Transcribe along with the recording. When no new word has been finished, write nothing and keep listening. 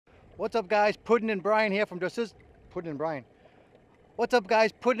What's up, guys? Puddin' and Brian here from Darcizzle. Puddin' and Brian. What's up,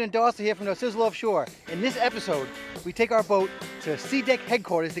 guys? Puddin' and Darcy here from Darcizzle Offshore. In this episode, we take our boat to SeaDek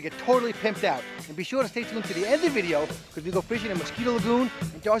headquarters to get totally pimped out. And be sure to stay tuned to the end of the video because we go fishing in Mosquito Lagoon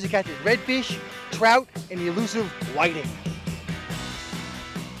and Darcy catches redfish, trout, and the elusive whiting.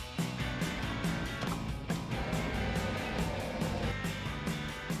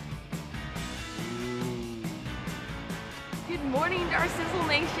 Good morning, Darcizzle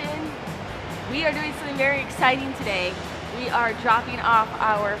Nation. We are doing something very exciting today. We are dropping off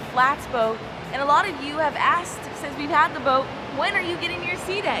our flats boat, and a lot of you have asked since we've had the boat, when are you getting your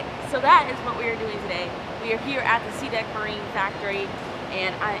SeaDek? So that is what we are doing today. We are here at the SeaDek Marine Factory,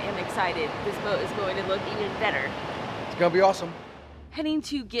 and I am excited. This boat is going to look even better. It's gonna be awesome. Heading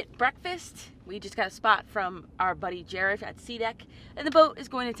to get breakfast. We just got a spot from our buddy Jared at SeaDek, and the boat is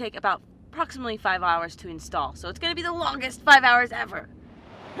going to take about approximately 5 hours to install. So it's going to be the longest 5 hours ever.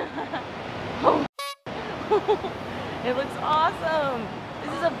 Oh. It looks awesome.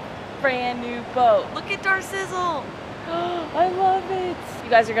 This is a brand new boat. Look at Darcizzle. I love it. You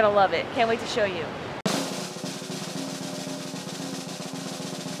guys are going to love it. Can't wait to show you.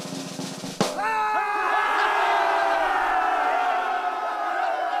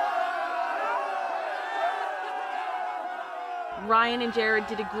 Ryan and Jared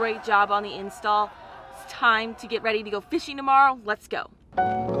did a great job on the install. It's time to get ready to go fishing tomorrow. Let's go.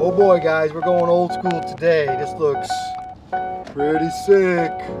 Oh boy, guys, we're going old school today. This looks pretty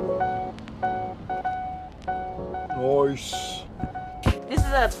sick. Nice. This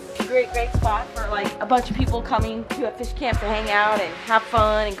is a great spot for like a bunch of people coming to a fish camp to hang out and have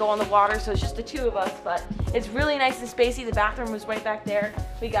fun and go on the water. So it's just the two of us, but it's really nice and spacey. The bathroom was right back there.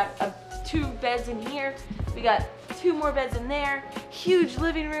 We got 2 beds in here. We got 2 more beds in there. Huge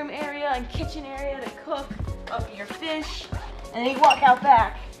living room area and kitchen area to cook up your fish. And then you walk out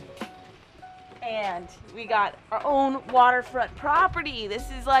back and we got our own waterfront property.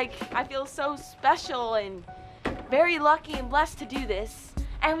 This is like, I feel so special and very lucky and blessed to do this.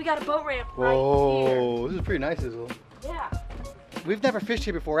 And we got a boat ramp right here. Whoa, this is pretty nice, Isle. Yeah. We've never fished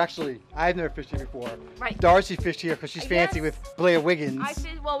here before, actually. I've never fished here before. Right. Darcy fished here because she's fancy with Blair Wiggins.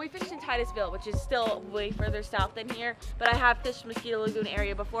 Well, we fished in Titusville, which is still way further south than here, but I have fished Mosquito Lagoon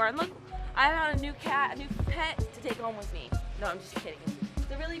area before. And look, I found a new cat, a new pet to take home with me. No, I'm just kidding.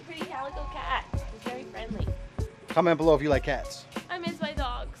 It's a really pretty calico cat. It's very friendly. Comment below if you like cats. I miss my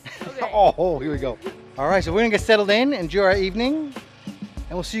dogs. Okay. Oh, here we go. All right, so we're gonna get settled in, enjoy our evening,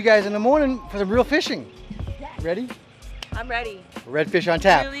 and we'll see you guys in the morning for some real fishing. Yes. Ready? I'm ready. Redfish on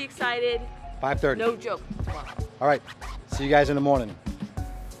tap. Really excited. 5:30. No joke. Tomorrow. All right, see you guys in the morning.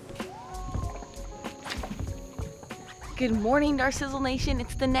 Good morning, Darcizzle Nation.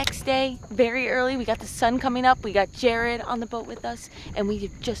 It's the next day, very early. We got the sun coming up. We got Jared on the boat with us, and we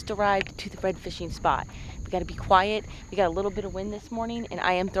have just arrived to the red fishing spot. We got to be quiet. We got a little bit of wind this morning, and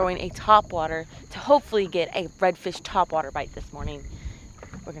I am throwing a topwater to hopefully get a redfish topwater bite this morning.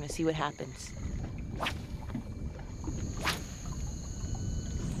 We're gonna see what happens.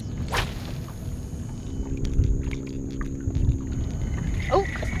 Oh,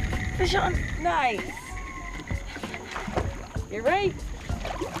 fish on. Nice. You're right.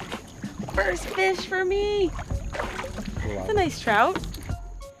 First fish for me. It's a nice trout.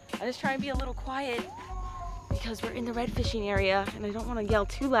 I just try and be a little quiet because we're in the red fishing area and I don't want to yell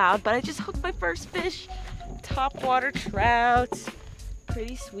too loud, but I just hooked my first fish. Topwater trout.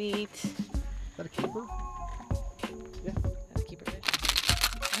 Pretty sweet. Is that a keeper? Yeah. That's a keeper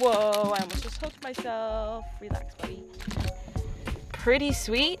fish. Whoa, I almost just hooked myself. Relax, buddy. Pretty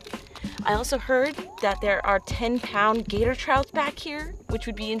sweet. I also heard that there are 10-pound gator trouts back here, which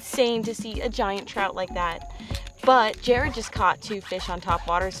would be insane to see a giant trout like that. But Jared just caught 2 fish on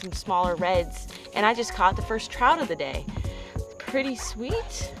topwater, some smaller reds, and I just caught the first trout of the day. Pretty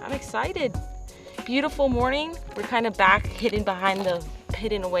sweet. I'm excited. Beautiful morning. We're kind of back hidden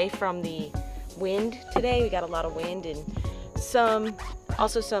away from the wind today. We got a lot of wind and some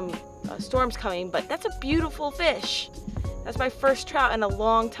storms coming, but that's a beautiful fish. That's my first trout in a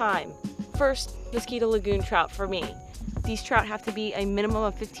long time. First Mosquito Lagoon trout for me. These trout have to be a minimum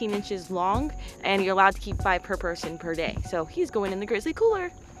of 15 inches long, and you're allowed to keep 5 per person per day. So he's going in the grizzly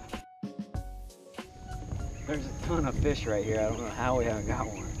cooler. There's a ton of fish right here. I don't know how we haven't got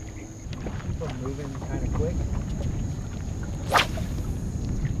one. People moving kind of quick.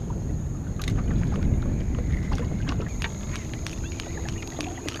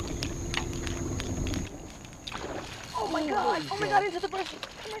 Oh my god, into the bush.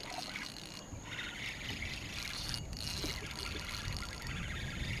 Come on.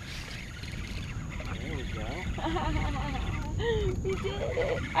 We did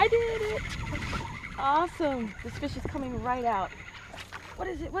it. I did it. Awesome. This fish is coming right out. What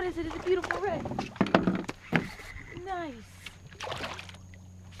is it? What is it? It's a beautiful red. Nice.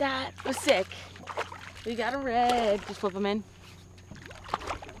 That was sick. We got a red. Just flip them in.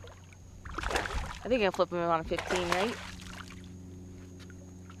 I think I'll flip them in on a 15, right?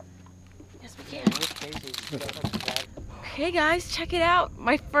 Yes, we can. Okay, guys, check it out.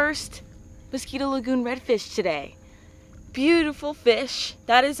 My first Mosquito Lagoon redfish today. Beautiful fish.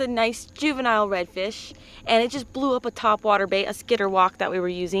 That is a nice juvenile redfish, and it just blew up a topwater bait, a skitter walk that we were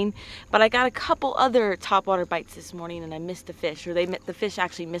using. But I got a couple other topwater bites this morning, and I missed the fish, or the fish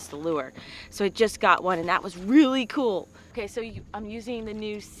actually missed the lure. So I just got one, and that was really cool. Okay, so I'm using the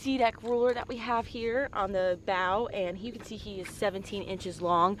new SeaDek ruler that we have here on the bow, and you can see he is 17 inches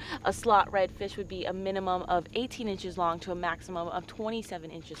long. A slot redfish would be a minimum of 18 inches long to a maximum of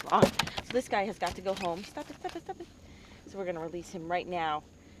 27 inches long. So this guy has got to go home. Stop it, stop it, stop it. So we're gonna release him right now,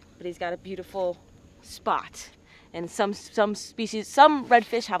 but he's got a beautiful spot. And some species, some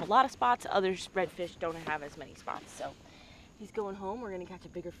redfish have a lot of spots, others redfish don't have as many spots. So he's going home, we're gonna catch a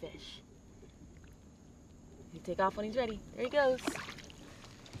bigger fish. He'll take off when he's ready. There he goes.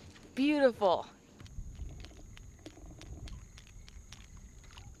 Beautiful.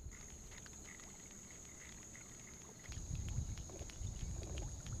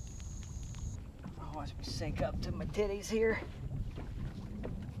 Watch me sink up to my titties here.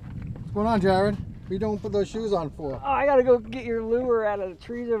 What's going on, Jared? What are you doing? Put those shoes on for? Oh, I gotta go get your lure out of the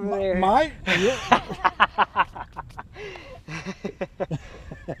trees over there. My?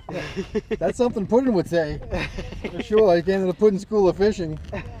 That's something Puddin would say. For sure, he came to the Puddin School of Fishing.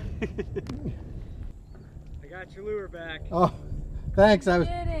 I got your lure back. Oh, thanks. I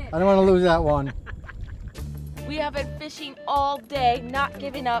don't want to lose that one. We have been fishing all day, not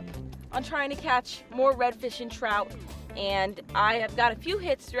giving up on trying to catch more redfish and trout. And I have got a few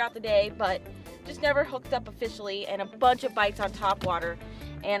hits throughout the day, but just never hooked up officially, and a bunch of bites on topwater.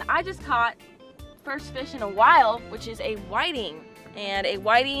 And I just caught first fish in a while, which is a whiting. And a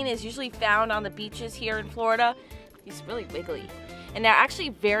whiting is usually found on the beaches here in Florida. He's really wiggly. And they're actually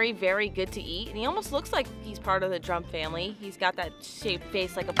very, very good to eat. And he almost looks like he's part of the drum family. He's got that shaped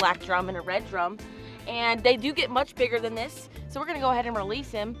face like a black drum and a red drum. And they do get much bigger than this, so we're gonna go ahead and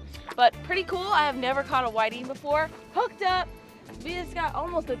release him. But pretty cool. I have never caught a whiting before. Hooked up. We just got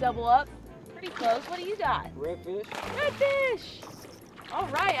almost a double up. Pretty close. What do you got? Redfish. Redfish. All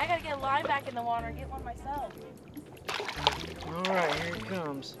right, I gotta get a line back in the water and get one myself. All right, here he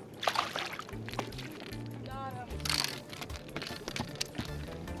comes. Got him.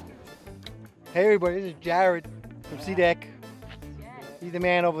 Hey everybody, this is Jared from SeaDek. He's the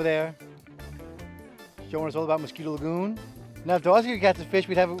man over there, showing us all about Mosquito Lagoon. Now, if Darcy could catch the fish,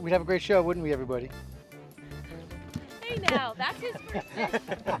 we'd have a great show, wouldn't we, everybody? Hey now, that's his first fish.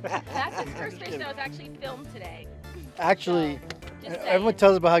 That's his first fish that was actually filmed today. Actually, So, just everyone saying.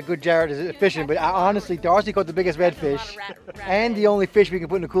 tells us about how good Jared is at fishing, but honestly, Darcy caught the biggest Catching a lot redfish of rat and the only fish we can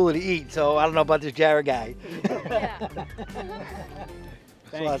put in the cooler to eat. So I don't know about this Jared guy. Yeah.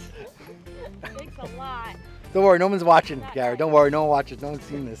 Thanks. Thanks a lot. Don't worry, no one's watching, Jared. Don't worry, no one watches. No one's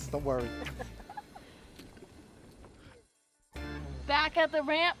seen this. Don't worry. Back at the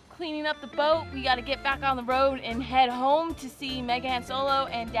ramp, cleaning up the boat. We got to get back on the road and head home to see Megan Solo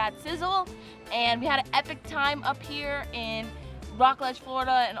and Darcizzle. And we had an epic time up here in Rockledge,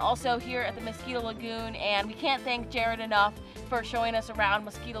 Florida, and also here at the Mosquito Lagoon. And we can't thank Jared enough for showing us around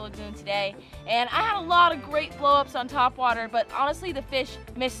Mosquito Lagoon today. And I had a lot of great blow-ups on topwater, but honestly, the fish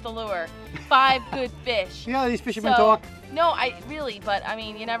missed the lure. 5 good fish. You know how these fishermen talk? No, but I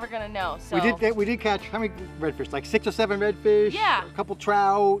mean, you're never gonna know. So We did catch how many redfish? Like 6 or 7 redfish. Yeah. A couple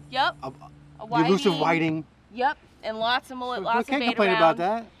trout. Yep. The whiting. elusive whiting. Yep. And lots of So lots we of can't bait complain around. about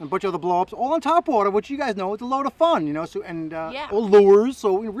that. And a bunch of other blow-ups, all on topwater, which you guys know it's a load of fun, you know. So Yeah. all lures,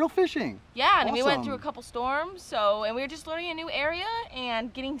 so real fishing. Yeah, and we went Awesome. through a couple storms, and we were just learning a new area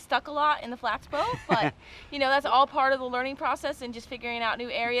and getting stuck a lot in the flats boat. But you know, that's all part of the learning process and just figuring out new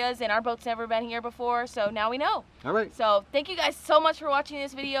areas. And our boat's never been here before, so now we know. All right. So thank you guys so much for watching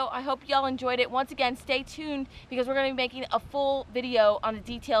this video. I hope y'all enjoyed it. Once again, stay tuned because we're going to be making a full video on the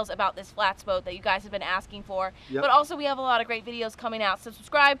details about this flats boat that you guys have been asking for. Yep. But also we have a lot of great videos coming out. So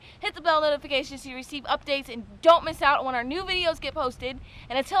subscribe, hit the bell notification so you receive updates, and don't miss out when our new videos get posted.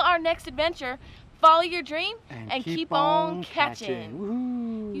 And until our next adventure, follow your dream and keep on catching.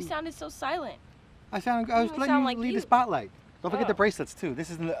 Woohoo. You sounded so silent. I was You letting sound you like leave you. the spotlight. Don't forget the Oh. bracelets too.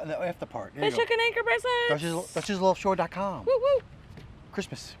 This is the after part. There you Fish go. hook and anchor bracelets. DarcizzleOffshore.com. Woo woo.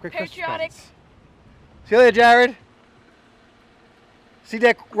 Christmas. Great Patriotic. Christmas presents. See you later, Jared.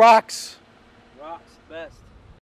 SeaDek rocks. Rocks best.